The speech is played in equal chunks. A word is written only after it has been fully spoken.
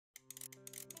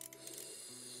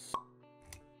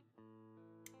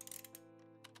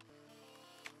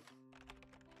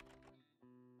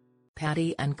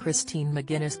Paddy and Christine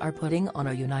McGuinness are putting on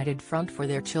a united front for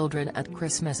their children at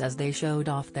Christmas as they showed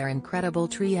off their incredible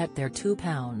tree at their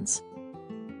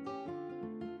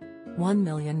 £2.1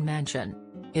 million mansion.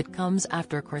 It comes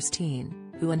after Christine,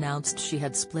 who announced she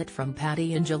had split from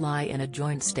Paddy in July in a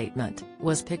joint statement,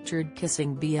 was pictured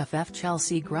kissing BFF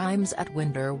Chelcee Grimes at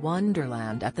Winter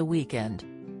Wonderland at the weekend.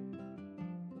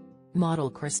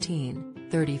 Model Christine,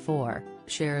 34,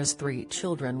 shares 3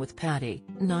 children with Paddy,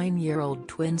 9-year-old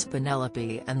twins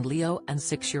Penelope and Leo and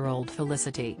 6-year-old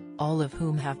Felicity, all of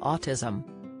whom have autism.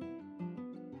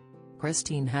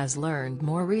 Christine has learned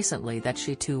more recently that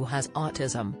she too has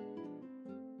autism.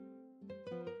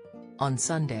 On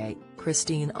Sunday,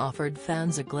 Christine offered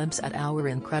fans a glimpse at our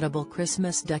incredible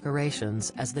Christmas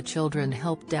decorations as the children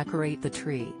helped decorate the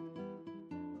tree,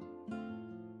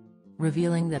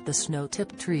 revealing that the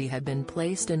snow-tipped tree had been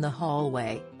placed in the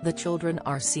hallway. The children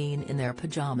are seen in their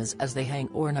pajamas as they hang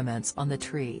ornaments on the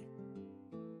tree.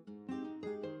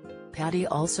 Paddy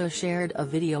also shared a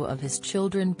video of his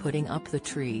children putting up the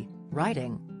tree,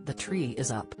 writing, "The tree is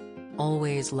up.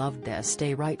 Always loved this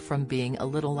day right from being a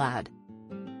little lad.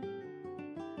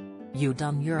 You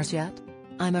done yours yet?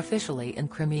 I'm officially in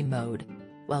Crimmy mode."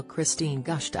 While Christine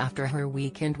gushed after her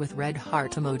weekend with red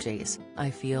heart emojis,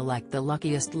 "I feel like the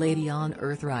luckiest lady on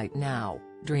earth right now,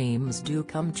 dreams do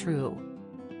come true."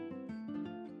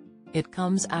 It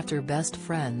comes after best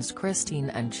friends Christine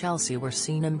and Chelcee were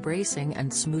seen embracing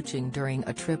and smooching during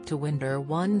a trip to Winter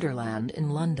Wonderland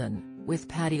in London, with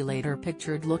Paddy later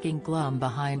pictured looking glum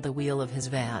behind the wheel of his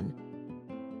van.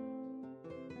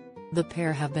 The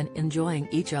pair have been enjoying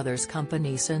each other's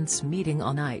company since meeting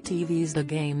on ITV's The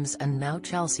Games, and now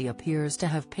Chelcee appears to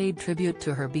have paid tribute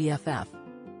to her BFF.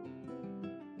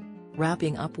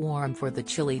 Wrapping up warm for the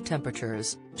chilly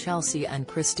temperatures, Chelcee and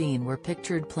Christine were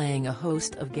pictured playing a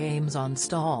host of games on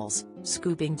stalls,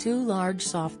 scooping 2 large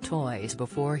soft toys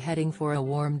before heading for a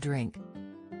warm drink.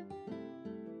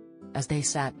 As they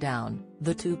sat down,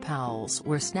 the 2 pals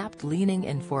were snapped leaning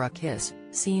in for a kiss,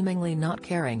 seemingly not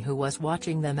caring who was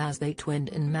watching them as they twinned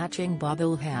in matching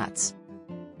bobble hats.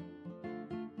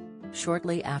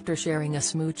 Shortly after sharing a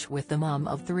smooch with the mum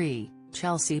of 3,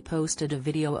 Chelcee posted a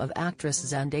video of actress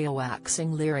Zendaya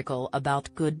waxing lyrical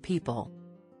about good people.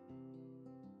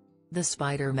 The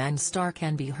Spider-Man star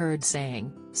can be heard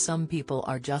saying, "Some people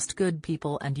are just good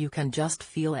people and you can just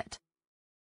feel it.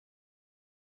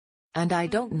 And I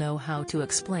don't know how to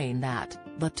explain that,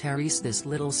 but there's this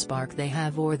little spark they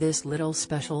have, or this little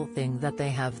special thing that they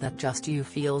have, that just you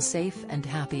feel safe and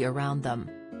happy around them.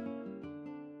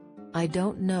 I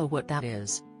don't know what that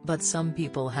is, but some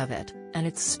people have it, and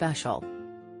it's special."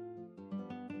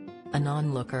 An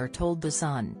onlooker told The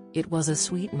Sun, "It was a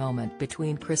sweet moment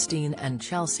between Christine and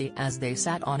Chelcee as they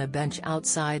sat on a bench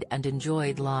outside and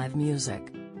enjoyed live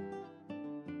music.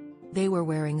 They were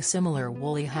wearing similar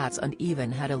woolly hats and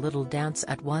even had a little dance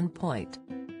at one point.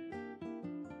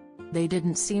 They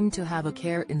didn't seem to have a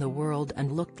care in the world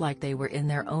and looked like they were in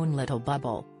their own little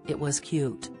bubble. It was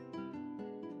cute."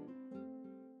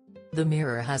 The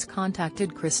Mirror has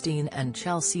contacted Christine and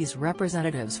Chelsea's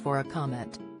representatives for a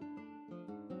comment.